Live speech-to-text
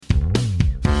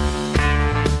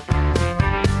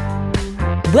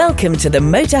Welcome to the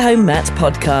Motorhome Matt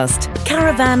podcast.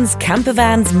 Caravans,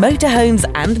 campervans, motorhomes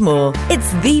and more.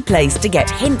 It's the place to get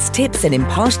hints, tips and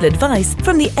impartial advice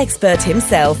from the expert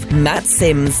himself, Matt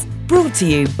Sims. Brought to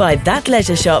you by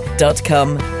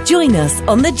thatleisureshop.com. Join us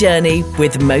on the journey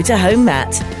with Motorhome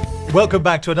Matt. Welcome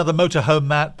back to another Motorhome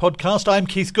Matt podcast. I'm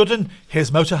Keith Gooden.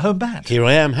 Here's Motorhome Matt. Here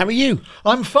I am. How are you?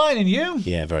 I'm fine, and you?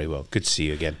 Yeah, very well. Good to see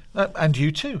you again. And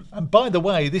you too. And by the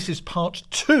way, this is part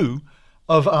 2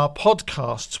 of our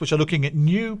podcasts, which are looking at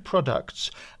new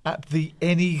products at the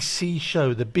NEC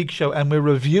show, the big show, and we're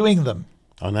reviewing them.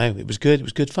 I know. It was good. It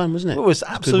was good fun, wasn't it? It was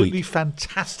absolutely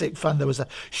fantastic fun. There was a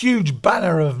huge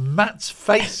banner of Matt's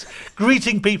face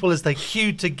greeting people as they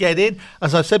queued to get in.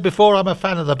 As I've said before, I'm a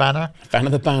fan of the banner. Fan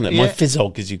of the banner. Yeah. My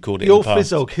physog, as you called it. Your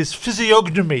physog, his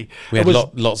physiognomy. We had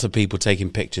lots of people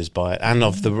taking pictures by it, and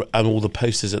and all the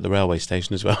posters at the railway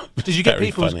station as well. Did you get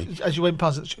people, as you went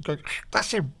past, going,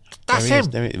 that's him? That's him.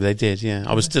 They did, yeah.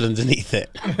 I was still underneath it.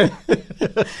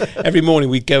 Every morning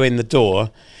we'd go in the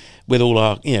door with all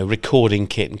our, recording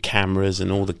kit and cameras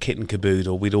and all the kit and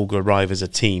caboodle. We'd all arrive as a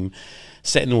team,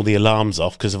 setting all the alarms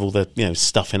off because of all the,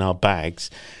 stuff in our bags.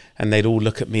 And they'd all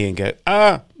look at me and go,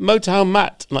 Motorhome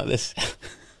Matt, like this.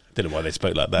 Don't know why they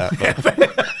spoke like that.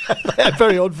 But they had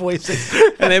very odd voices.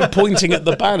 And then pointing at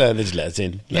the banner, and they just let us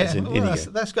in.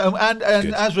 That's good. And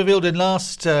as revealed in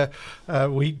last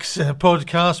week's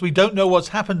podcast, we don't know what's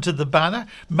happened to the banner.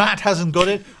 Matt hasn't got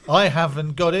it. I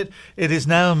haven't got it. It is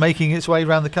now making its way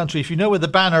around the country. If you know where the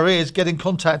banner is, get in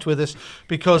contact with us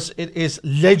because it is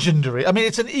legendary. I mean,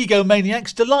 it's an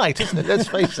egomaniac's delight, isn't it? Let's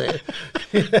face it.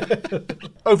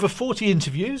 Over 40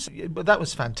 interviews, but that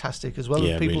was fantastic as well.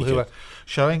 Yeah, People really who good. are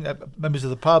showing, members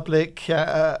of the public,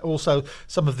 also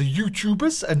some of the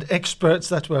YouTubers and experts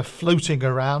that were floating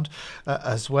around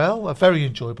as well. A very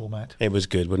enjoyable, Matt. It was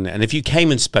good, wasn't it? And if you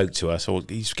came and spoke to us, or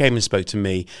you came and spoke to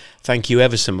me, thank you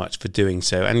ever so much for doing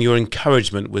so. And your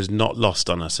encouragement was not lost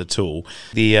on us at all.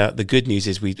 The good news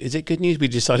is, is it good news? We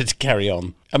decided to carry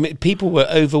on. I mean, people were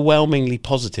overwhelmingly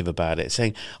positive about it,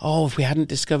 saying, if we hadn't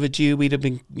discovered you, we'd have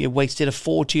been wasted a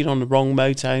fortune on the wrong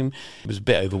motorhome. It was a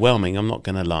bit overwhelming, I'm not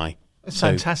going to lie. It's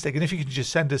fantastic. And if you could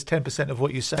just send us 10% of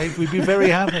what you saved, we'd be very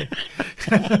happy.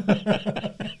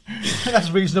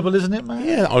 That's reasonable, isn't it, man?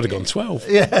 Yeah, I would have gone 12.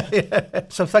 Yeah.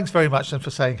 So thanks very much then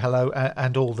for saying hello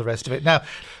and all the rest of it. Now,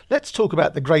 let's talk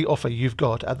about the great offer you've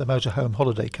got at the Motorhome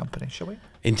Holiday Company, shall we?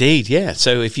 Indeed, yeah.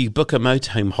 So if you book a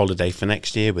motorhome holiday for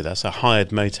next year with us, a hired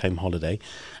motorhome holiday,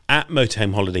 at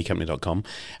motorhomeholidaycompany.com,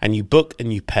 and you book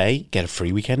and you pay, get a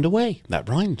free weekend away. That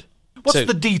rhymed. What's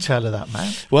the detail of that,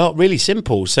 man? Well, really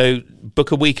simple. So book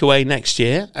a week away next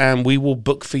year and we will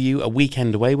book for you a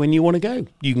weekend away when you want to go.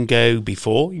 You can go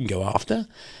before, you can go after.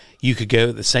 You could go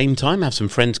at the same time, have some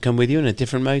friends come with you in a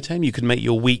different motorhome. You could make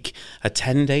your week a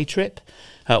 10-day trip.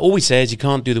 All we say is you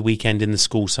can't do the weekend in the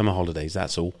school summer holidays,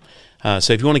 that's all.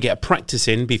 So if you want to get a practice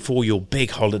in before your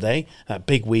big holiday, that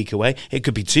big week away, it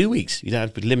could be 2 weeks. You don't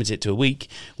have to limit it to a week.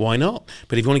 Why not?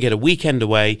 But if you want to get a weekend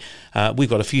away, we've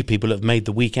got a few people that have made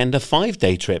the weekend a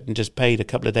 5-day trip and just paid a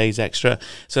couple of days extra.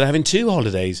 So they're having 2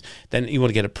 holidays. Then you want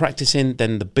to get a practice in,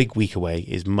 then the big week away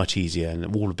is much easier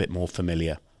and all a bit more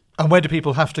familiar. And where do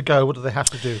people have to go? What do they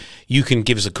have to do? You can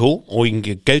give us a call or you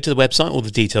can go to the website. All the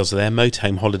details are there,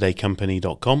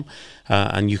 motorhomeholidaycompany.com,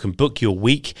 and you can book your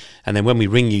week. And then when we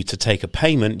ring you to take a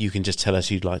payment, you can just tell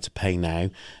us you'd like to pay now,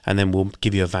 and then we'll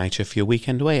give you a voucher for your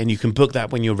weekend away. And you can book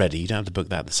that when you're ready. You don't have to book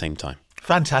that at the same time.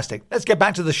 Fantastic. Let's get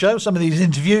back to the show, some of these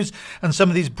interviews and some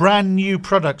of these brand new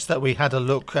products that we had a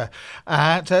look at.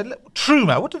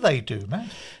 Truma, what do they do, Matt?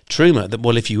 Truma,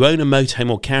 well, if you own a motorhome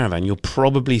or caravan, you're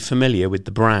probably familiar with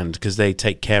the brand because they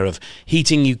take care of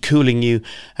heating you, cooling you,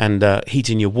 and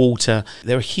heating your water.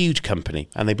 They're a huge company,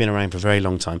 and they've been around for a very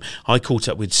long time. I caught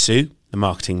up with Sue, the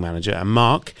marketing manager, and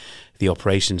Mark, the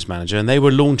operations manager, and they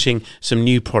were launching some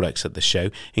new products at the show,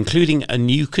 including a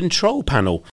new control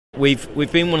panel. We've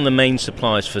been one of the main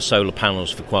suppliers for solar panels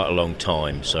for quite a long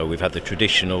time. So we've had the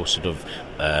traditional sort of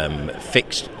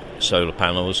fixed solar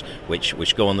panels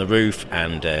which go on the roof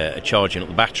and are charging up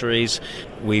the batteries.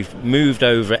 We've moved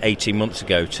over 18 months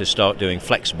ago to start doing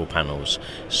flexible panels.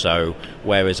 So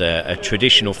whereas a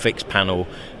traditional fixed panel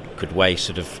could weigh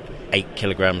sort of 8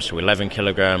 kilograms to 11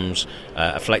 kilograms,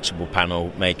 a flexible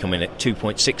panel may come in at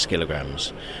 2.6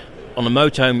 kilograms. On a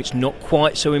motorhome, it's not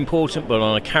quite so important, but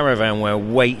on a caravan where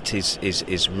weight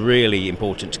is really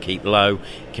important to keep low,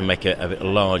 it can make a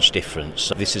large difference.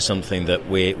 So this is something that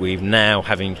we've now,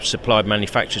 having supplied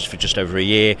manufacturers for just over a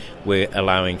year, we're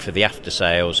allowing for the after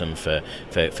sales and for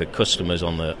customers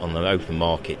on the open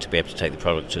market to be able to take the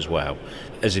product as well.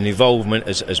 as an involvement,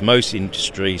 as most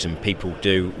industries and people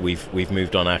do, we've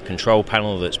moved on our control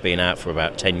panel that's been out for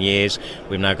about 10 years.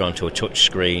 We've now gone to a touch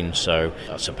screen, so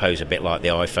I suppose a bit like the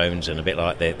iPhones and a bit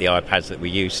like the iPads that we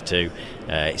used to.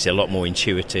 It's a lot more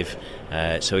intuitive.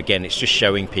 So again, it's just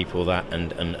showing people that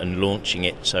and launching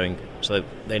it so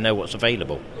they know what's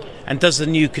available. And does the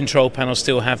new control panel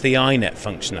still have the iNet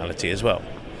functionality as well?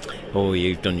 Oh,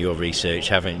 you've done your research,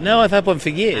 haven't you? No, I've had one for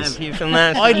years. Have you from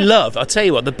that? I'll tell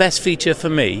you what, the best feature for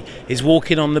me is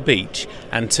walking on the beach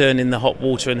and turning the hot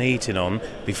water and heating on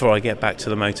before I get back to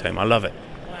the motorhome. I love it.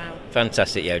 Wow.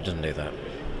 Fantastic. Yeah, it doesn't do that.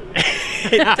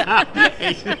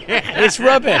 It's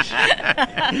rubbish.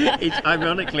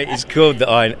 Ironically, it's called the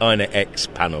iNet X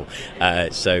panel,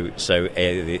 so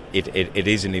it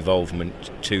is an evolvement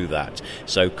to that.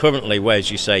 So currently, whereas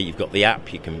you say you've got the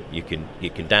app, you can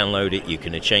download it, you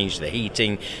can change the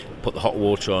heating, put the hot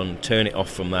water on, turn it off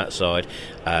from that side.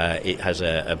 It has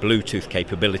a Bluetooth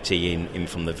capability in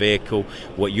from the vehicle.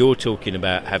 What you're talking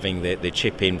about, having the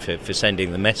chip in for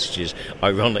sending the messages,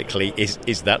 ironically,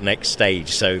 is that next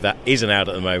stage. So that isn't out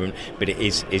at the moment, but it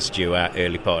is due out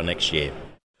early part of next year.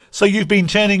 So you've been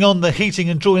turning on the heating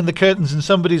and drawing the curtains in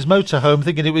somebody's motorhome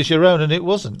thinking it was your own, and it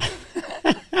wasn't.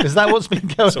 Is that what's been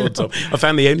going on? I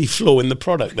found the only flaw in the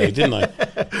product, though, didn't I?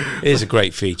 It is a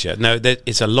great feature. No,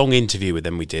 it's a long interview with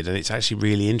them we did, and it's actually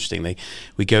really interesting.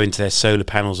 We go into their solar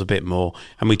panels a bit more,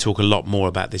 and we talk a lot more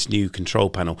about this new control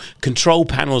panel. Control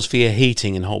panels for your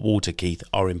heating and hot water, Keith,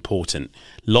 are important.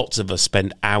 Lots of us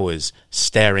spend hours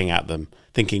staring at them,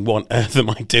 thinking, what on earth am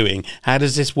I doing? How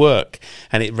does this work?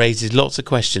 And it raises lots of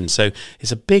questions. So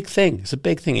it's a big thing. It's a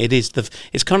big thing.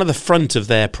 It's kind of the front of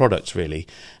their products, really.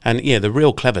 And the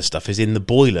real clever stuff is in the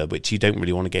boiler, which you don't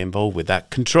really want to get involved with. That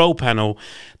control panel,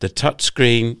 the touch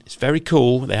screen, it's very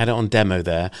cool. They had it on demo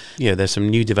there. There's some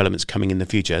new developments coming in the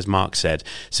future, as Mark said.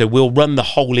 So we'll run the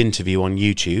whole interview on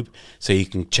YouTube, so you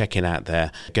can check it out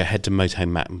there. Go ahead to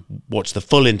Motorhome Matt and watch the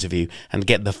full interview and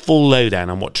get the full lowdown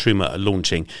on what Truma are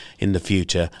launching in the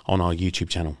future on our YouTube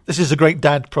channel. This is a great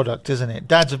dad product, isn't it?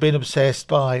 Dads have been obsessed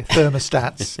by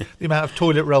thermostats, the amount of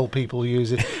toilet roll people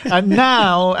use it, and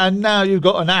now you've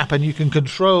got an app and you can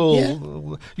control.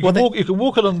 Yeah. You can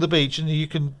walk along the beach and you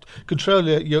can control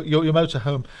your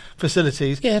motorhome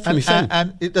facilities. Yeah, from your phone.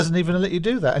 And it doesn't even let you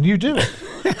do that, and you do it.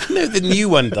 No, the new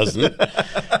one doesn't.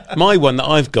 My one that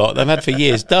I've had for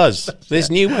years does. This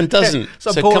new one doesn't.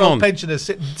 Some poor old pensioners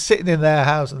sitting in their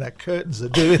house and their curtains are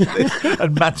doing this,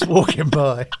 and Matt's walking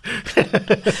by.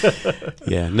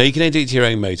 Yeah, no, you can only do it to your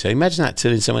own motor. Imagine that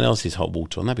turning someone else's hot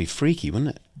water on. That'd be freaky,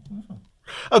 wouldn't it?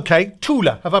 Okay,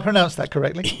 Tula. Have I pronounced that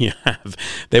correctly? You have.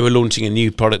 They were launching a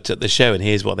new product at the show, and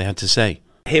here's what they had to say.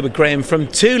 Here with Graham from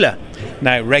Tula.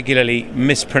 Now, regularly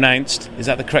mispronounced. Is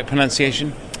that the correct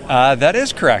pronunciation? That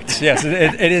is correct. Yes,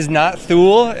 it is not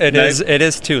Thule. It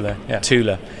is Tula. Yeah.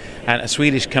 Tula, and a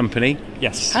Swedish company.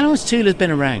 Yes. How long has Tula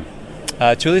been around?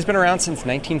 Tula's been around since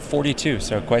 1942,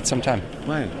 so quite some time.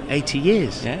 Wow, 80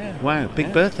 years. Yeah. Wow,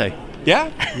 big birthday.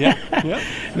 Yeah.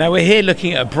 Now we're here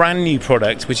looking at a brand new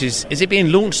product, which is it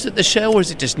being launched at the show or is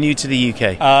it just new to the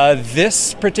UK?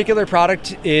 This particular product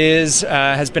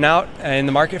has been out in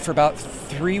the market for about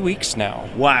 3 weeks now.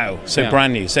 Wow, so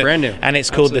brand new. So brand new. And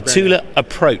it's called the Tula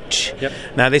Approach. Yep.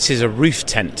 Now this is a roof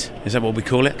tent. Is that what we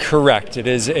call it? Correct. It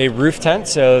is a roof tent.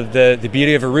 So the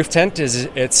beauty of a roof tent is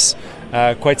it's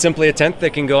quite simply a tent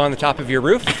that can go on the top of your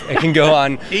roof. It can go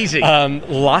on easy.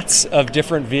 Lots of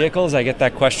different vehicles. I get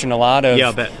that question a lot of,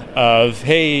 I bet.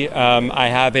 Hey, I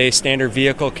have a standard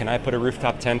vehicle. Can I put a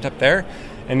rooftop tent up there?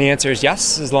 And the answer is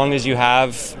yes, as long as you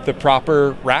have the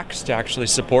proper racks to actually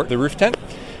support the roof tent.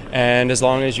 And as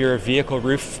long as your vehicle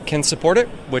roof can support it,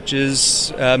 which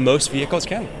is most vehicles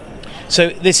can. So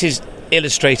this is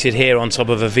illustrated here on top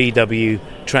of a VW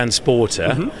Transporter.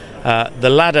 Mm-hmm. The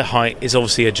ladder height is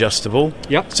obviously adjustable.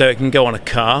 Yep. So it can go on a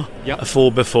car, a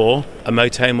 4x4, a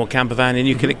motorhome or camper van, and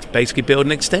you can basically build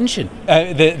an extension.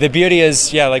 The beauty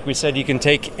is, like we said, you can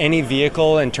take any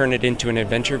vehicle and turn it into an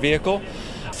adventure vehicle.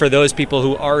 For those people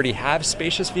who already have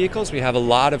spacious vehicles, we have a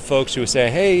lot of folks who say,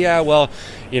 hey,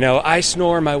 I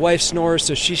snore, my wife snores,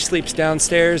 so she sleeps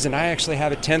downstairs, and I actually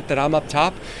have a tent that I'm up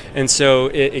top. And so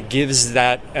it gives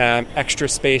that extra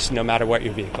space no matter what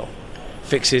your vehicle.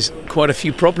 Fixes quite a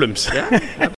few problems.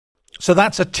 Yeah. So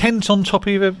that's a tent on top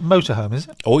of your motorhome, is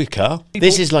it? Or your car.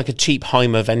 This is like a cheap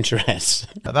Heimer Venture S.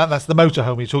 That's the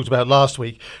motorhome we talked about last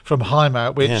week from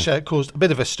Heimer, which caused a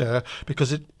bit of a stir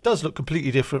because it does look completely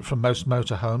different from most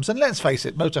motorhomes. And let's face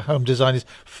it, motorhome design is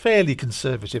fairly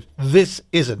conservative. This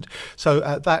isn't.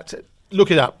 So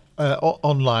look it up.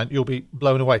 online, you'll be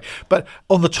blown away. But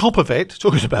on the top of it,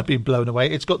 talking about being blown away,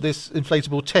 it's got this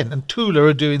inflatable tent, and Tula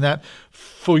are doing that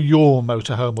for your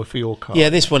motorhome or for your car. Yeah,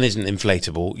 this one isn't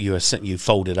inflatable. You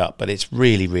fold it up, but it's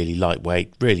really, really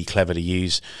lightweight, really clever to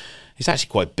use. It's actually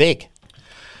quite big.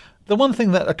 The one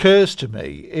thing that occurs to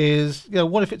me is,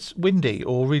 what if it's windy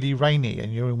or really rainy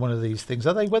and you're in one of these things?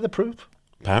 Are they weatherproof?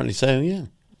 Apparently so, yeah.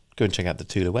 Go and check out the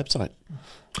Tula website.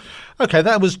 Okay,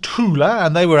 that was Tula,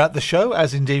 and they were at the show,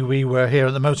 as indeed we were here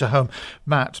at the Motorhome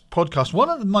Matt podcast. One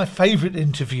of my favourite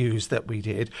interviews that we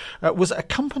did was a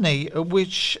company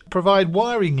which provide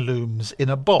wiring looms in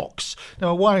a box. Now,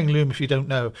 a wiring loom, if you don't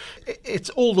know,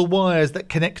 it's all the wires that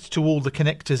connect to all the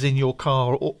connectors in your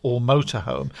car or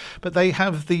motorhome. But they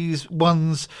have these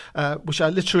ones which are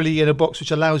literally in a box,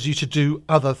 which allows you to do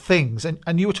other things.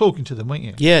 And you were talking to them, weren't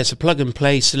you? Yeah, it's a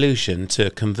plug-and-play solution to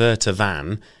convert a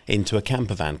van into a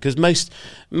camper van, because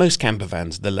most camper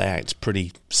vans, the layout's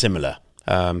pretty similar.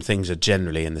 Things are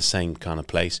generally in the same kind of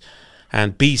place.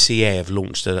 And BCA have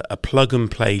launched a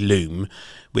plug-and-play loom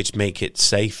which make it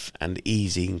safe and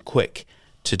easy and quick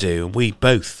to do. And we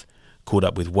both caught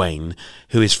up with Wayne,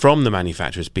 who is from the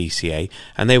manufacturers BCA,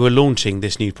 and they were launching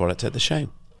this new product at the show.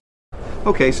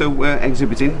 Okay, so we're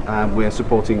exhibiting, we're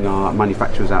supporting our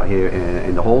manufacturers out here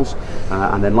in the halls,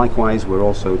 and then likewise we're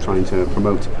also trying to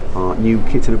promote our new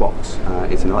kit in a box.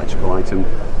 It's an electrical item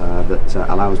that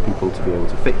allows people to be able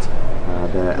to fit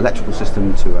their electrical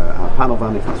system to a panel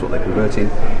van, if that's what they're converting,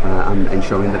 and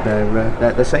ensuring that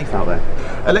they're safe out there.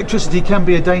 Electricity can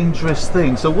be a dangerous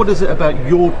thing, so what is it about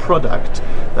your product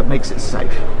that makes it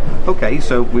safe? Okay,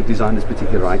 so we've designed this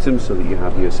particular item so that you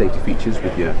have your safety features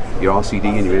with your RCD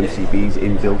and your MCBs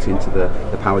inbuilt into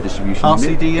the power distribution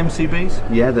unit. RCD,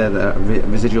 MCBs? Yeah, they're the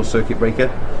residual circuit breaker,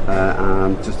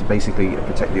 just to basically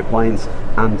protect the appliance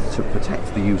and to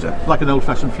protect the user. Like an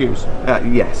old-fashioned fuse?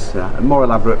 Yes, more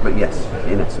elaborate, but yes,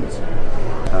 in essence.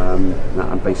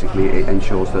 And basically it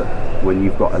ensures that when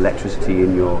you've got electricity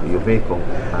in your vehicle,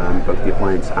 both the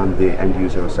appliance and the end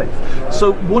user are safe.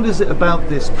 So what is it about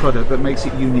this product that makes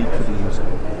it unique for the user?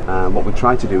 What we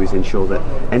try to do is ensure that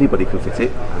anybody can fit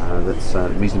it, that's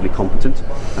reasonably competent,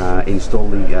 install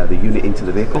the unit into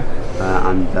the vehicle,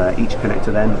 and each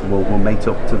connector then will mate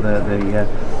up to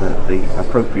the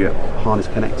appropriate harness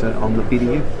connector on the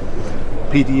PDU.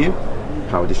 PDU?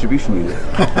 Power distribution unit.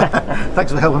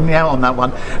 Thanks for helping me out on that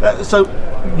one. So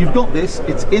you've got this,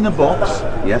 it's in a box.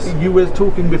 Yes. You were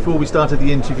talking before we started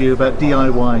the interview about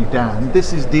DIY Dan.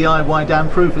 This is DIY Dan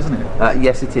proof, isn't it?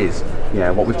 Yes, it is.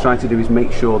 Yeah, what we've tried to do is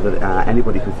make sure that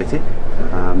anybody can fit it.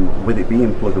 With it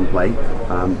being plug and play,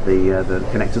 the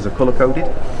connectors are colour coded.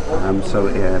 So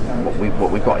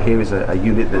what we've got here is a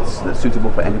unit that's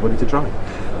suitable for anybody to try.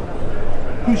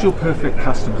 Who's your perfect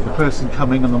customer, the person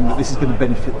coming along that this is going to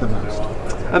benefit the most?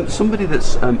 Somebody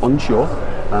that's unsure,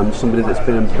 somebody that's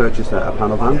been and purchased a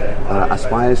panel van,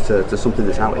 aspires to something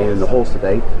that's out here in the halls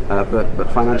today, but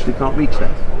financially can't reach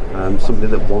that. Somebody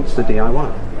that wants to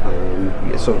DIY.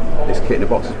 So this kit in a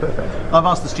box is perfect. I've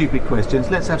asked the stupid questions.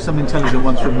 Let's have some intelligent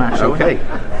ones from Matt. Okay.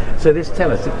 So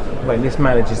tell us, when this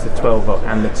manages the 12 volt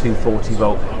and the 240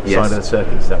 volt side of the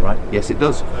circuit, is that right? Yes, it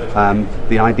does.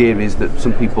 The idea is that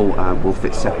some people will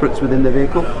fit separates within their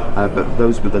vehicle, but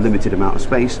those with a limited amount of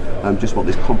space just want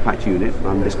this compact unit,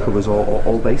 and this covers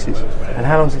all bases. And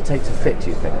how long does it take to fit,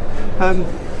 do you think?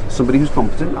 Somebody who's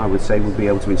competent, I would say, would be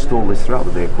able to install this throughout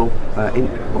the vehicle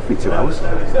in roughly 2 hours.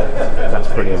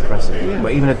 That's pretty impressive. Yeah.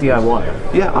 But even a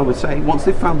DIY? Yeah, I would say. Once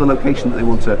they've found the location that they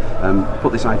want to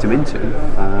put this item into,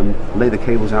 lay the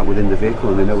cables out within the vehicle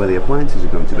and they know where the appliances are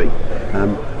going to be,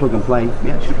 plug and play,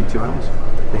 yeah, it should be 2 hours.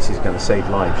 This is going to save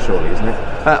lives, surely, isn't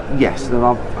it? Yes,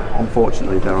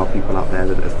 unfortunately, there are people out there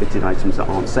that have fitted items that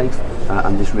aren't safe,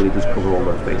 and this really does cover all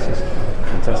those bases.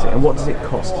 Fantastic. And what does it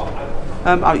cost?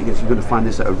 I guess you're going to find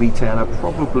this at a retailer.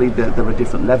 Probably there are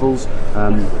different levels,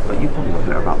 but you're probably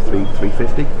looking at about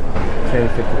 £350.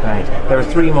 £350. There are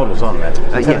 3 models, aren't there?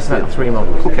 So Yes, there are 3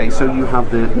 models. Okay, so you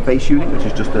have the base unit, which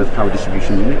is just a power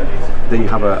distribution unit. Then you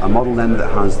have a model then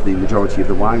that has the majority of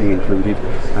the wiring included,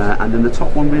 and then the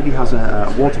top one really has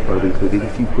a water probe included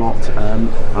if you've got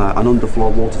an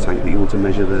underfloor water tank that you want to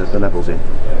measure the levels in.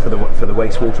 For the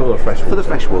wastewater or fresh water? For the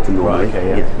fresh water normally. Right,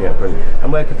 okay, yeah, brilliant.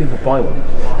 And where can people buy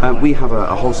one? We have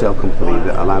a wholesale company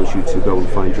that allows you to go and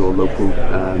find your local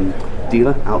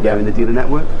dealer out there in the dealer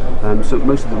network. So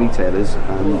most of the retailers,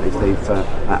 if they've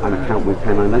an account with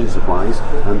Penline Leisure Supplies,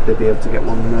 they'll be able to get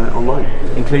one online.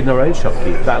 Including our own shop,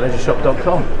 Keith,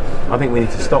 thatleisureshop.com. I think we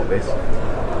need to stop this.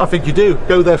 I think you do.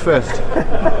 Go there first.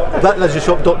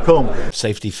 thatleisureshop.com.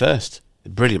 Safety first.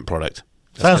 Brilliant product.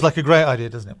 Sounds like a great idea,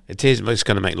 doesn't it? It is. It's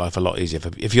going to make life a lot easier.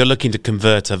 If you're looking to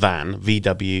convert a van,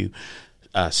 VW,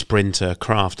 Sprinter,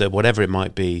 Crafter, whatever it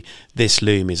might be, this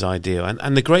loom is ideal.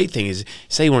 And the great thing is,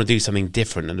 say you want to do something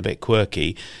different and a bit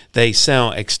quirky, they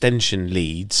sell extension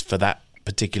leads for that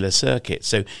particular circuit.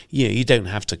 So you don't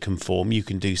have to conform. You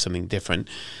can do something different.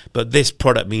 But this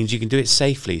product means you can do it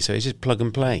safely. So it's just plug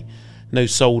and play. No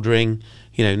soldering,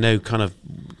 no kind of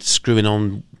screwing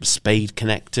on spade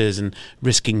connectors and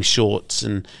risking shorts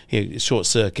and short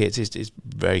circuits. It's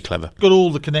very clever. Got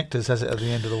all the connectors, has it, at the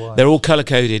end of the wire? They're all colour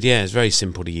coded. Yeah, it's very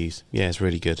simple to use. Yeah, it's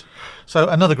really good. So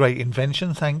another great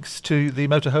invention, thanks to the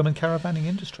motorhome and caravanning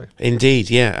industry. Indeed,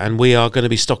 yeah, and we are going to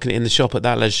be stocking it in the shop at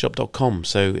thatleisureshop.com.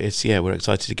 So we're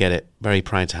excited to get it. Very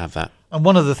proud to have that. And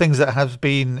one of the things that has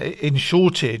been in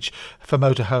shortage for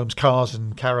motorhomes, cars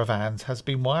and caravans has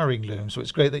been wiring looms. So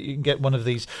it's great that you can get one of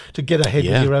these to get ahead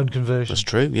with your own conversion. That's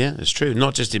true, yeah, that's true.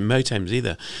 Not just in motorhomes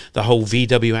either. The whole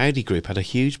VW Audi group had a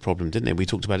huge problem, didn't they? We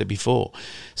talked about it before.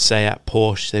 Seat,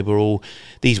 Porsche,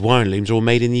 these wiring looms are all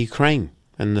made in the Ukraine.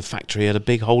 And the factory had a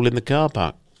big hole in the car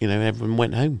park. Everyone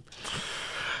went home.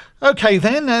 OK,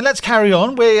 then, let's carry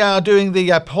on. We are doing the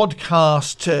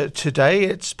podcast today.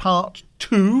 It's part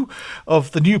 2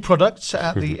 of the new products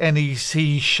at the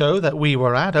NEC show that we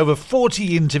were at. Over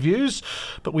 40 interviews,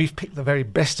 but we've picked the very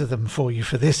best of them for you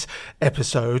for this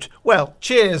episode. Well,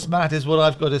 cheers, Matt, is what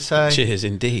I've got to say. Cheers,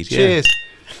 indeed. Cheers.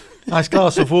 Yeah. Nice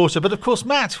glass of water. But, of course,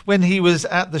 Matt, when he was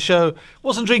at the show,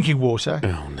 wasn't drinking water.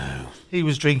 Oh, no. He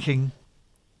was drinking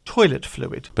toilet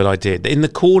fluid. But I did. In the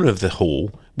corner of the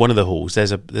hall, one of the halls,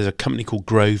 there's a company called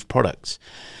Grove Products.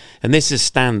 And this is a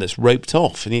stand that's roped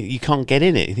off and you can't get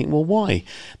in it. You think, well, why?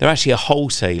 They're actually a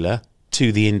wholesaler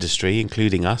to the industry,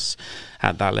 including us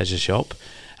at That Leisure Shop.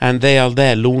 And they are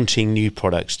there launching new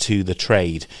products to the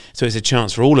trade. So it's a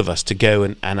chance for all of us to go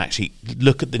and actually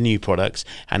look at the new products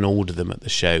and order them at the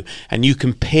show. And you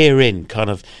can peer in, kind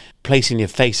of placing your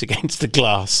face against the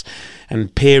glass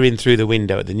and peer in through the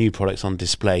window at the new products on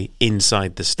display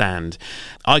inside the stand.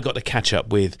 I got to catch up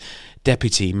with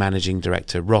Deputy Managing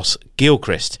Director Ross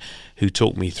Gilchrist, who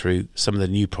talked me through some of the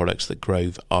new products that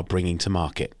Grove are bringing to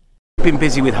market. Been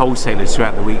busy with wholesalers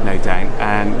throughout the week, no doubt,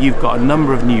 and you've got a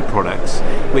number of new products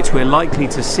which we're likely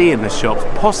to see in the shops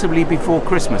possibly before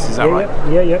Christmas, is that right?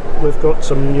 Yeah. We've got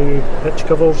some new hitch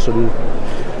covers and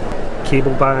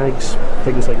cable bags,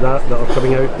 things like that are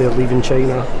coming out. They're leaving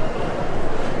China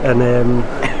in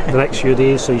the next few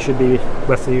days, so you should be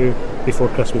with you before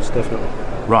Christmas, definitely.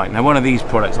 Right, now one of these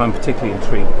products I'm particularly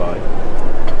intrigued by.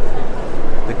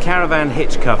 The Caravan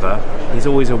hitch cover is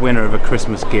always a winner of a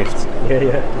Christmas gift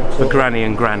for Granny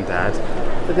and Grandad.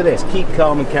 Look at this, Keep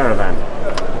Calm and Caravan.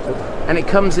 And it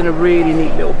comes in a really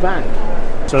neat little bag.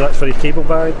 So that's for your cable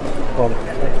bag, or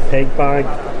peg bag,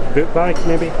 boot bag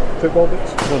maybe, football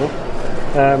boots, I don't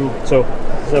know. So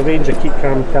there's a range of Keep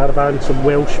Calm Caravan, some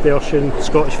Welsh version,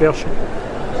 Scottish version.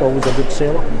 It's always a good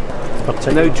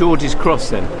seller. No George's Cross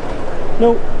then?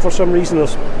 No, for some reason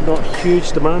there's not a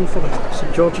huge demand for the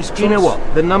St George's Cross. Do you know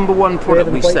what? The number one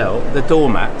product we sell, the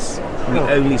doormats, we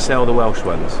only sell the Welsh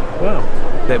ones. Wow.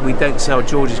 That we don't sell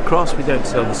George's Cross, we don't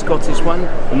sell the Scottish one,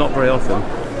 not very often.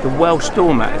 The Welsh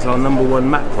doormat is our number one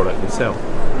mat product we sell.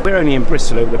 We're only in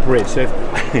Bristol over the bridge, so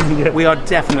we are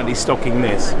definitely stocking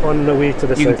this. On the way to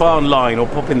the You can buy online or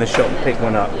pop in the shop and pick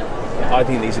one up. I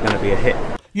think these are going to be a hit.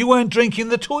 You weren't drinking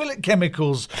the toilet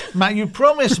chemicals, Matt. You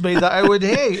promised me that I would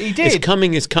hear. He did. It's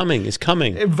coming.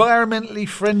 Environmentally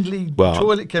friendly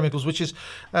toilet chemicals, which is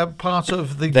part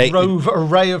of the Grove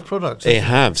array of products. They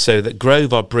have. So that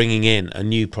Grove are bringing in a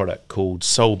new product called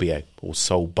Solbio, or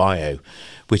Solbio,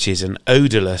 which is an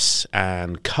odourless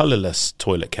and colourless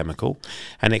toilet chemical.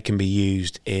 And it can be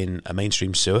used in a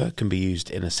mainstream sewer, can be used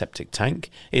in a septic tank.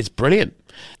 It's brilliant.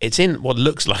 It's in what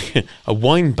looks like a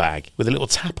wine bag with a little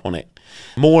tap on it.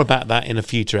 More about that in a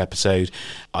future episode.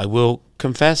 I will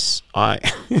confess, I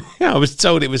was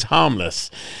told it was harmless.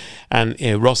 And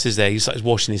Ross is there, he starts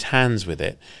washing his hands with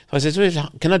it. So I said,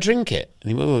 can I drink it?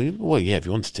 And he went, well, yeah, if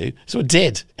you wanted to. So I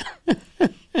did.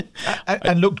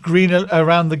 And looked green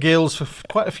around the gills for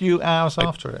quite a few hours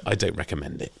after it. I don't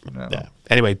recommend it. No. Yeah.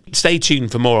 Anyway, stay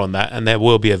tuned for more on that, and there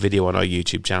will be a video on our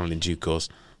YouTube channel in due course.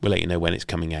 We'll let you know when it's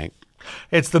coming out.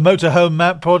 It's the Motorhome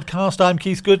Matt podcast. I'm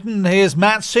Keith Gooden. Here's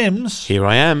Matt Sims. Here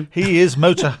I am. He is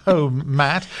Motorhome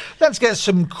Matt. Let's get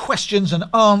some questions and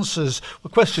answers.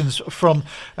 Questions from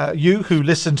you who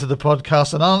listen to the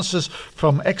podcast and answers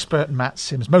from expert Matt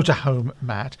Sims, Motorhome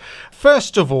Matt.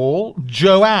 First of all,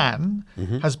 Joanne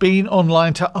has been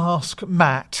online to ask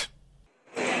Matt.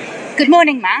 Good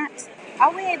morning, Matt.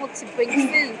 Are we able to bring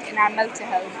food in our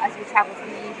motorhome as we travel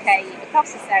from the UK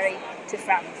across the ferry to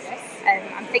France?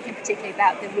 I'm thinking particularly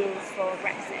about the rules for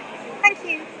Brexit. Thank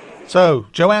you. So,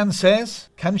 Joanne says,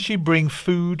 can she bring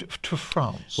food to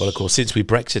France? Well, of course, since we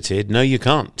Brexited, no, you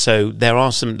can't. So there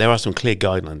are some clear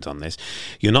guidelines on this.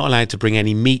 You're not allowed to bring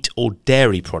any meat or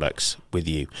dairy products with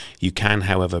you. You can,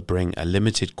 however, bring a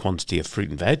limited quantity of fruit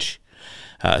and veg,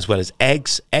 as well as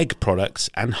eggs, egg products,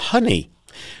 and honey.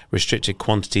 Restricted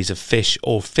quantities of fish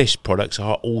or fish products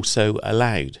are also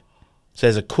allowed. So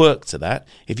there's a quirk to that.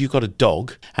 If you've got a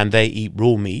dog and they eat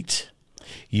raw meat,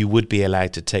 you would be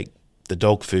allowed to take the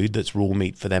dog food that's raw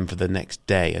meat for them for the next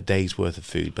day, a day's worth of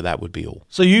food, but that would be all.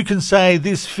 So you can say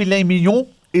this filet mignon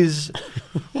is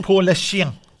pour le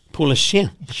chien. Pour le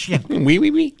chien. Chien. Oui, oui,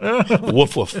 oui.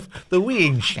 Woof, woof. The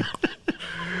weeing chien.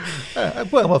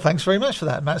 Well, thanks very much for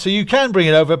that, Matt. So you can bring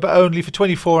it over, but only for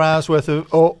 24 hours worth of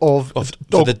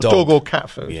dog or cat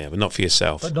food. Yeah, but not for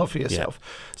yourself. But not for yourself. Yeah.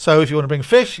 So if you want to bring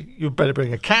fish, you better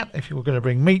bring a cat. If you were going to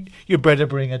bring meat, you better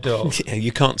bring a dog. Yeah,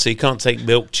 you can't take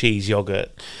milk, cheese, yogurt,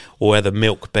 or other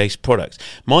milk-based products.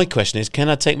 My question is, can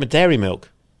I take my dairy milk?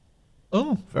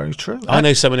 Oh, very true. I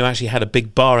know someone who actually had a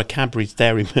big bar of Cadbury's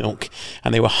dairy milk,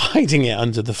 and they were hiding it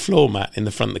under the floor mat in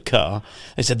the front of the car.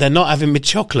 They said, they're not having my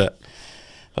chocolate.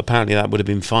 Apparently that would have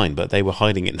been fine, but they were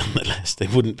hiding it nonetheless. They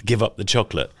wouldn't give up the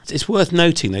chocolate. It's worth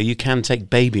noting, though, you can take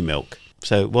baby milk.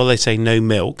 So while they say no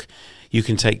milk, you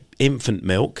can take infant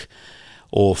milk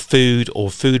or food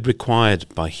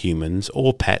required by humans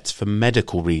or pets for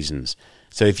medical reasons.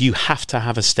 So if you have to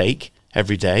have a steak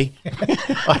every day...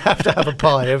 I have to have a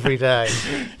pie every day.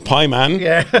 Pie man.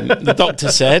 Yeah. The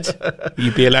doctor said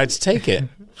you'd be allowed to take it.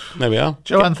 There we are.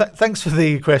 Joanne, thanks for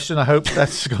the question. I hope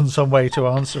that's gone some way to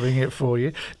answering it for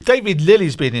you. David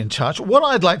Lilly's been in touch. What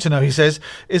I'd like to know, he says,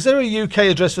 is there a UK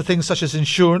address for things such as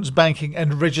insurance, banking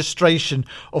and registration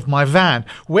of my van?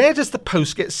 Where does the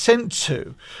post get sent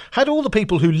to? How do all the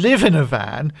people who live in a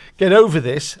van get over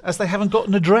this as they haven't got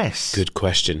an address? Good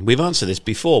question. We've answered this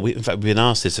before. In fact, we've been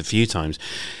asked this a few times.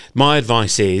 My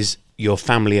advice is your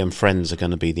family and friends are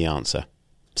going to be the answer.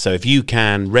 So if you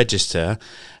can register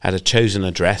at a chosen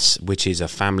address, which is a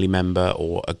family member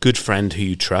or a good friend who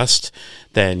you trust,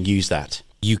 then use that.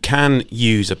 You can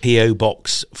use a PO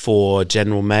box for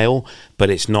general mail, but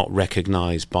it's not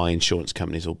recognised by insurance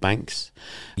companies or banks.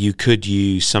 You could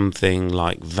use something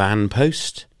like Van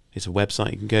Post. It's a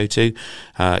website you can go to.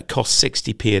 It costs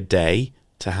 60p a day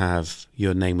to have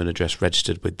your name and address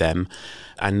registered with them,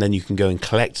 and then you can go and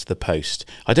collect the post.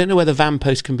 I don't know whether Van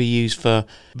Post can be used for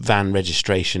van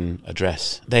registration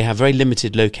address. They have very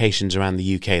limited locations around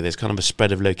the UK. There's kind of a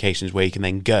spread of locations where you can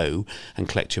then go and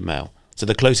collect your mail. So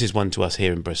the closest one to us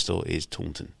here in Bristol is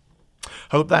Taunton.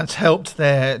 Hope that's helped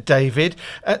there, David.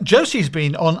 Josie's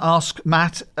been on Ask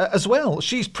Matt as well.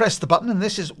 She's pressed the button and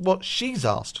this is what she's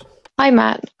asked. Hi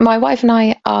Matt, my wife and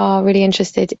I are really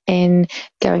interested in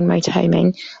going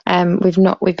motorhoming.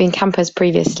 We've been campers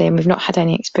previously and we've not had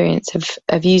any experience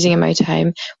of using a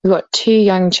motorhome. We've got 2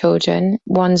 young children,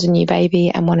 one's a new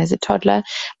baby and one is a toddler,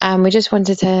 and we just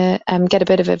wanted to get a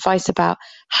bit of advice about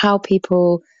how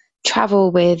people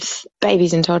travel with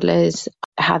babies and toddlers,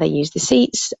 how they use the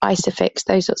seats, Isofix,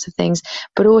 those sorts of things,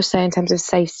 but also in terms of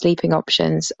safe sleeping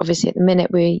options. Obviously at the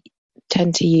minute we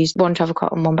tend to use one travel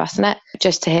cot and one bassinet,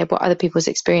 just to hear what other people's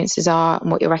experiences are and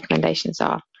what your recommendations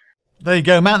are. There you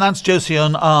go, Matt. That's Josie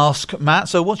on Ask Matt.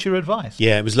 So what's your advice?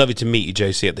 Yeah, it was lovely to meet you,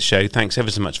 Josie, at the show. Thanks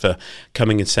ever so much for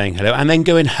coming and saying hello and then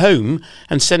going home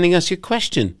and sending us your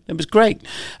question. It was great.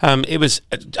 I have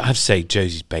to say,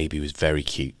 Josie's baby was very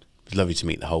cute. It was lovely to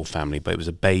meet the whole family, but it was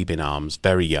a babe in arms,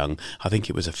 very young. I think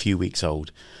it was a few weeks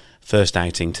old. First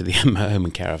outing to the Motorhome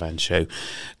and Caravan Show.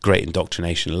 Great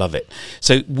indoctrination, love it.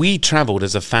 So we travelled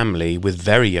as a family with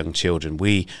very young children.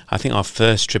 I think our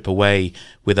first trip away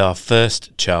with our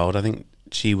first child, I think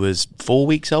she was 4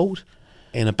 weeks old,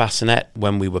 in a bassinet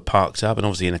when we were parked up, and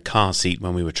obviously in a car seat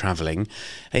when we were travelling.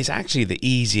 It's actually the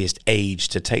easiest age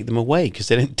to take them away because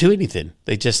they don't do anything.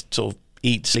 They just sort of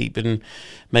eat, sleep and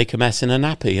make a mess in a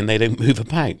nappy and they don't move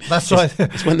about. That's right.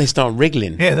 It's when they start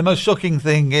wriggling. Yeah, the most shocking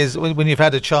thing is when you've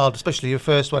had a child, especially your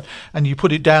first one, and you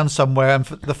put it down somewhere and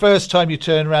for the first time you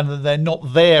turn around and they're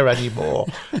not there anymore,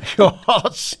 your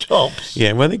heart stops.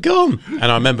 Yeah, when they're gone. And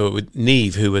I remember with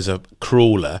Neve, who was a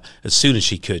crawler, as soon as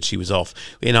she could, she was off.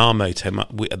 In our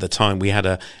motorhome, at the time, we had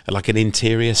an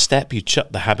interior step. You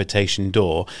shut the habitation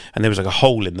door and there was like a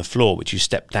hole in the floor which you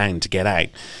stepped down to get out.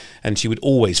 And she would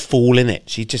always fall in it.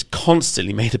 She just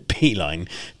constantly made a beeline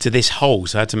to this hole.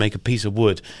 So I had to make a piece of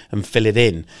wood and fill it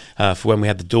in for when we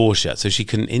had the door shut so she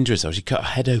couldn't injure herself. She cut her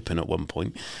head open at one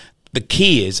point. The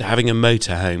key is having a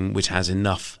motorhome which has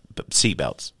enough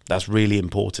seatbelts. That's really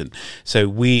important. So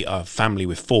we are a family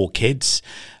with 4 kids,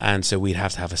 and so we'd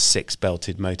have to have a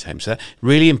 6-belted motorhome. So that's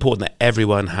really important that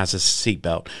everyone has a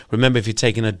seatbelt. Remember, if you're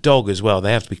taking a dog as well,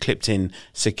 they have to be clipped in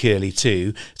securely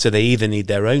too. So they either need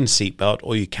their own seatbelt,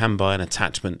 or you can buy an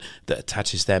attachment that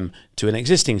attaches them to an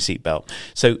existing seatbelt.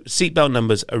 So seatbelt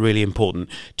numbers are really important.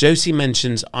 Josie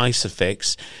mentions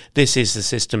Isofix. This is the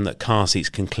system that car seats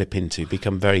can clip into,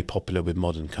 become very popular with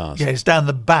modern cars. Yeah, it's down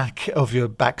the back of your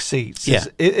back seats, Yeah.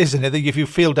 isn't it? If you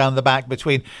feel down the back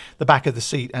between the back of the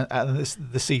seat and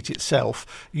the seat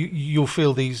itself, you'll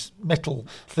feel these metal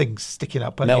things sticking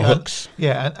up. Metal hooks.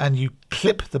 Yeah, and you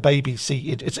clip the baby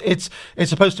seat. It's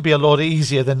supposed to be a lot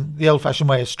easier than the old-fashioned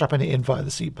way of strapping it in via the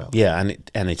seatbelt. Yeah,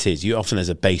 and it is. You often, as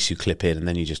a base, you clip in and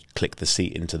then you just click the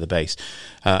seat into the base,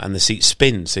 and the seat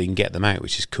spins so you can get them out,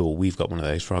 which is cool. We've got one of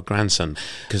those for our grandson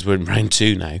because we're in round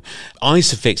 2 now.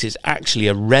 Isofix is actually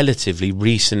a relatively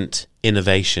recent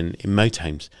innovation in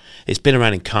motorhomes. It's been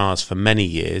around in cars for many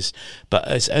years, but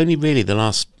it's only really the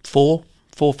last 4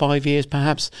 or 5 years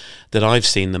perhaps that I've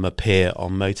seen them appear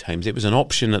on motorhomes. It was an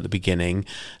option at the beginning,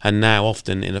 and now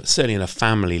often, certainly in a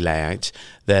family layout,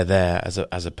 they're there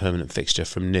as a permanent fixture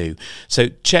from new. So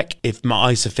check if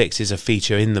my Isofix is a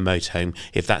feature in the motorhome,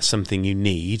 if that's something you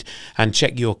need, and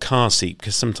check your car seat,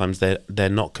 because sometimes they're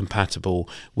not compatible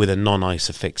with a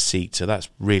non-Isofix seat, so that's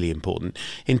really important.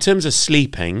 In terms of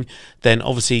sleeping, then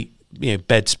obviously,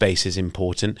 bed space is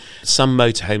important. Some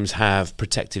motorhomes have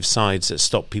protective sides that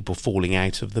stop people falling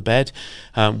out of the bed.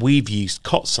 We've used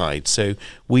cot sides, so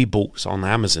we bought on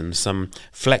Amazon some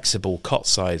flexible cot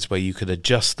sides where you could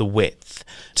adjust the width.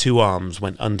 2 arms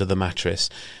went under the mattress,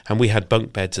 and we had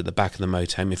bunk beds at the back of the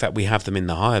motorhome. In fact, we have them in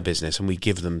the hire business, and we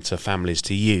give them to families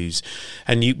to use.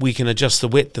 And we can adjust the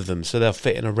width of them so they'll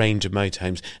fit in a range of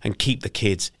motorhomes and keep the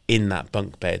kids in that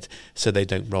bunk bed so they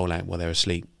don't roll out while they're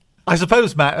asleep. I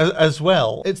suppose, Matt, as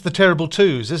well, it's the terrible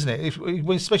twos, isn't it?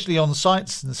 Especially on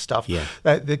sites and stuff. Yeah.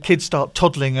 The kids start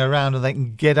toddling around and they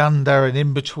can get under and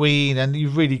in between, and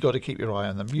you've really got to keep your eye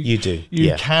on them. You do.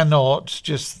 You cannot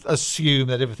just assume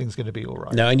that everything's going to be all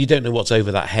right. No, and you don't know what's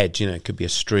over that hedge. It could be a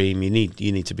stream. You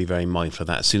need to be very mindful of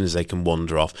that as soon as they can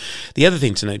wander off. The other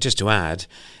thing to note, just to add,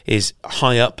 is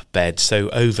high up beds, so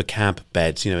over cab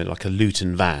beds, like a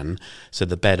Luton van, so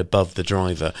the bed above the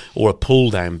driver, or a pull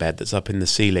down bed that's up in the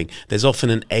ceiling. There's often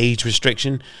an age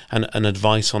restriction and an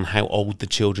advice on how old the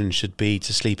children should be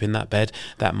to sleep in that bed.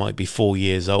 That might be 4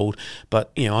 years old,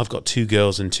 but I've got 2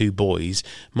 girls and 2 boys.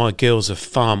 My girls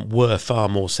were far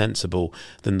more sensible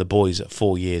than the boys at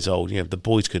 4 years old. If the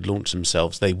boys could launch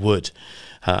themselves, they would.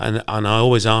 And I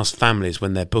always ask families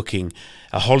when they're booking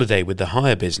a holiday with the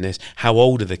hire business, how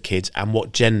old are the kids and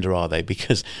what gender are they?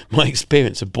 Because my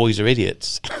experience of boys are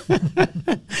idiots.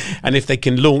 And if they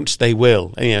can launch, they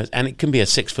will. And it can be a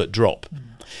 6-foot drop.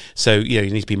 So, you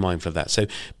need to be mindful of that. So,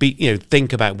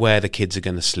 think about where the kids are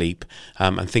going to sleep,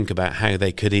 and think about how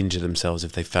they could injure themselves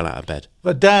if they fell out of bed.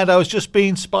 But Dad, I was just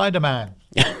being Spider-Man.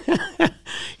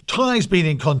 Ty's been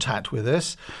in contact with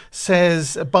us,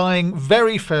 says buying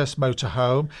very first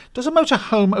motorhome. Does a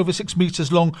motorhome over 6 metres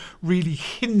long really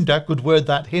hinder, good word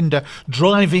that, hinder,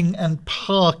 driving and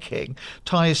parking?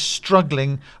 Ty is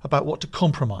struggling about what to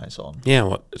compromise on. Yeah,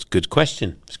 well, it's a good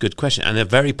question. And a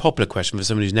very popular question for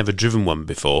someone who's never driven one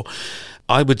before.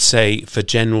 I would say for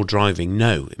general driving,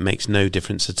 no, it makes no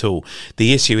difference at all.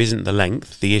 The issue isn't the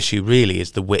length. The issue really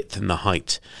is the width and the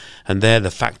height. And they're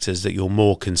the factors that you're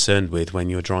more concerned with when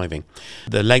you're driving.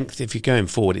 The length, if you're going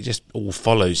forward, it just all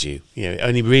follows you. It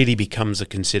only really becomes a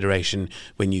consideration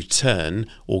when you turn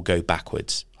or go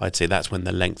backwards. I'd say that's when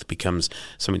the length becomes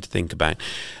something to think about.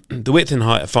 The width and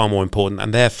height are far more important,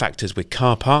 and they're factors with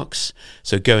car parks.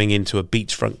 So going into a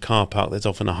beachfront car park, there's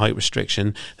often a height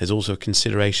restriction. There's also a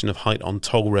consideration of height on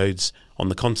toll roads on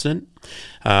the continent.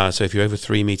 So if you're over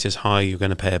 3 metres high, you're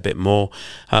going to pay a bit more.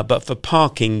 But for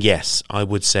parking, yes, I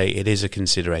would say it is a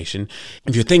consideration.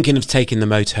 If you're thinking of taking the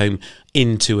motorhome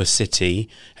into a city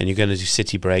and you're going to do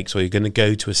city breaks, or you're going to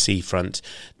go to a seafront,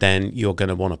 then you're going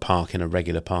to want to park in a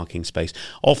regular parking space.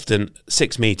 Often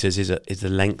 6 metres is the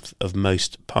length of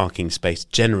most parking space,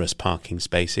 generous parking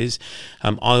spaces.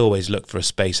 I always look for a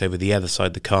space over the other side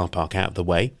of the car park out of the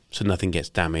way, so nothing gets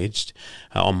damaged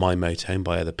on my motorhome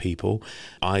by other people.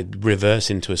 I reverse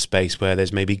into a space where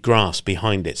there's maybe grass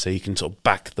behind it, so you can sort of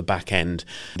back the back end,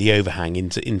 the overhang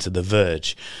into the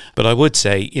verge. But I would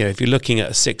say, if you're looking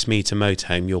at a 6 metre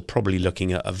motorhome, you're probably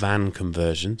looking at a van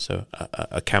conversion, so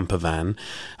a camper van,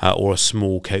 or a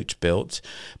small coach built.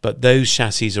 But those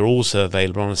chassis are also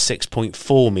available on a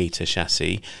 6.4 metre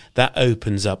chassis. That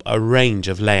opens up a range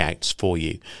of layouts for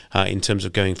you in terms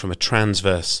of going from a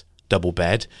transverse double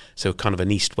bed, so kind of an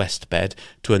east-west bed,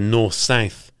 to a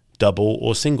north-south double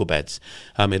or single beds.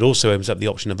 It also opens up the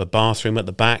option of a bathroom at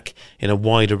the back in a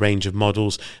wider range of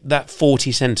models. That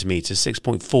 40 centimetres,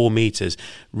 6.4 metres,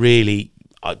 really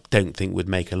I don't think would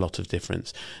make a lot of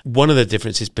difference. One of the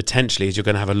differences potentially is you're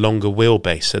going to have a longer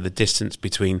wheelbase, so the distance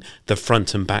between the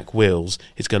front and back wheels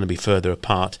is going to be further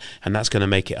apart, and that's going to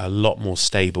make it a lot more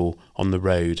stable on the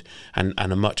road and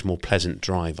a much more pleasant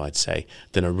drive, I'd say,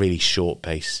 than a really short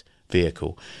base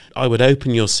vehicle. I would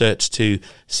open your search to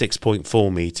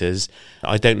 6.4 metres.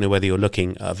 I don't know whether you're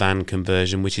looking at a van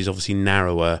conversion, which is obviously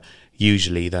narrower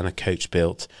usually than a coach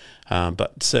built.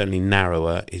 But certainly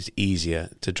narrower is easier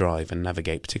to drive and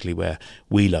navigate, particularly where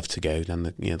we love to go, down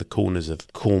the corners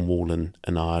of Cornwall and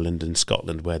Ireland and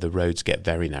Scotland, where the roads get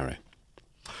very narrow.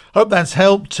 Hope that's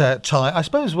helped, Ty. I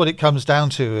suppose what it comes down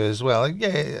to as well,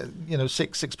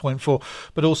 6.4,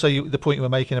 but also the point you were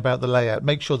making about the layout.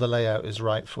 Make sure the layout is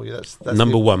right for you. That's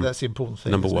number one. That's the important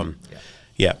thing. Number one.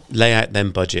 Yeah, layout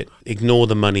then budget. Ignore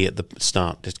the money at the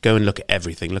start. Just go and look at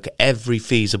everything. Look at every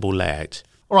feasible layout.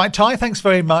 All right, Ty, thanks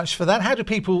very much for that. How do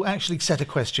people actually set a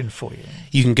question for you?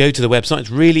 You can go to the website. It's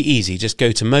really easy. Just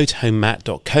go to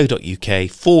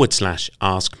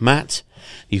motorhomematt.co.uk/ask Matt.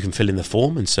 You can fill in the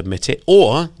form and submit it.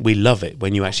 Or, we love it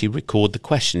when you actually record the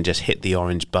question. Just hit the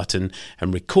orange button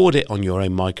and record it on your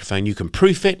own microphone. You can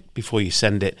proof it before you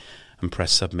send it and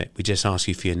press submit. We just ask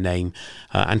you for your name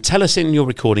and tell us in your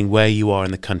recording where you are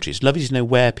in the country. It's lovely to know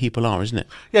where people are, isn't it?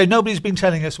 Yeah, nobody's been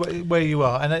telling us where you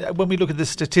are. And when we look at the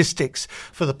statistics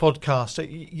for the podcast,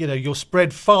 you're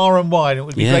spread far and wide. It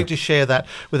would be great to share that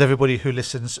with everybody who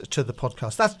listens to the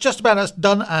podcast. That's just about us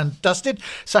done and dusted.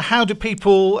 So how do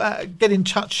people get in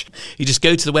touch? You just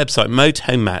go to the website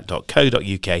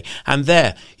motorhomematt.co.uk, and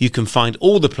there you can find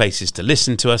all the places to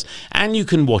listen to us, and you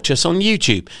can watch us on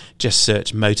YouTube. Just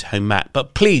search Motorhome Matt.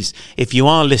 But please, if you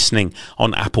are listening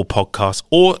on Apple Podcasts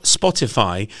or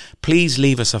Spotify, please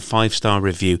leave us a 5-star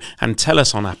review and tell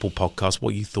us on Apple Podcasts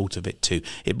what you thought of it too.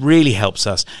 It really helps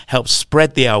us, helps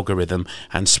spread the algorithm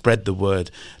and spread the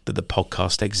word that the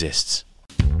podcast exists.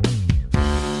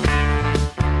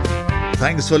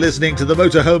 Thanks for listening to the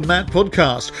Motorhome Matt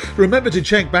podcast. Remember to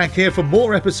check back here for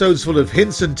more episodes full of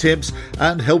hints and tips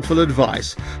and helpful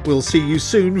advice. We'll see you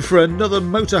soon for another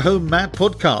Motorhome Matt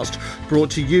podcast,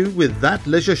 brought to you with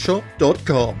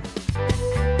thatleisureShop.com.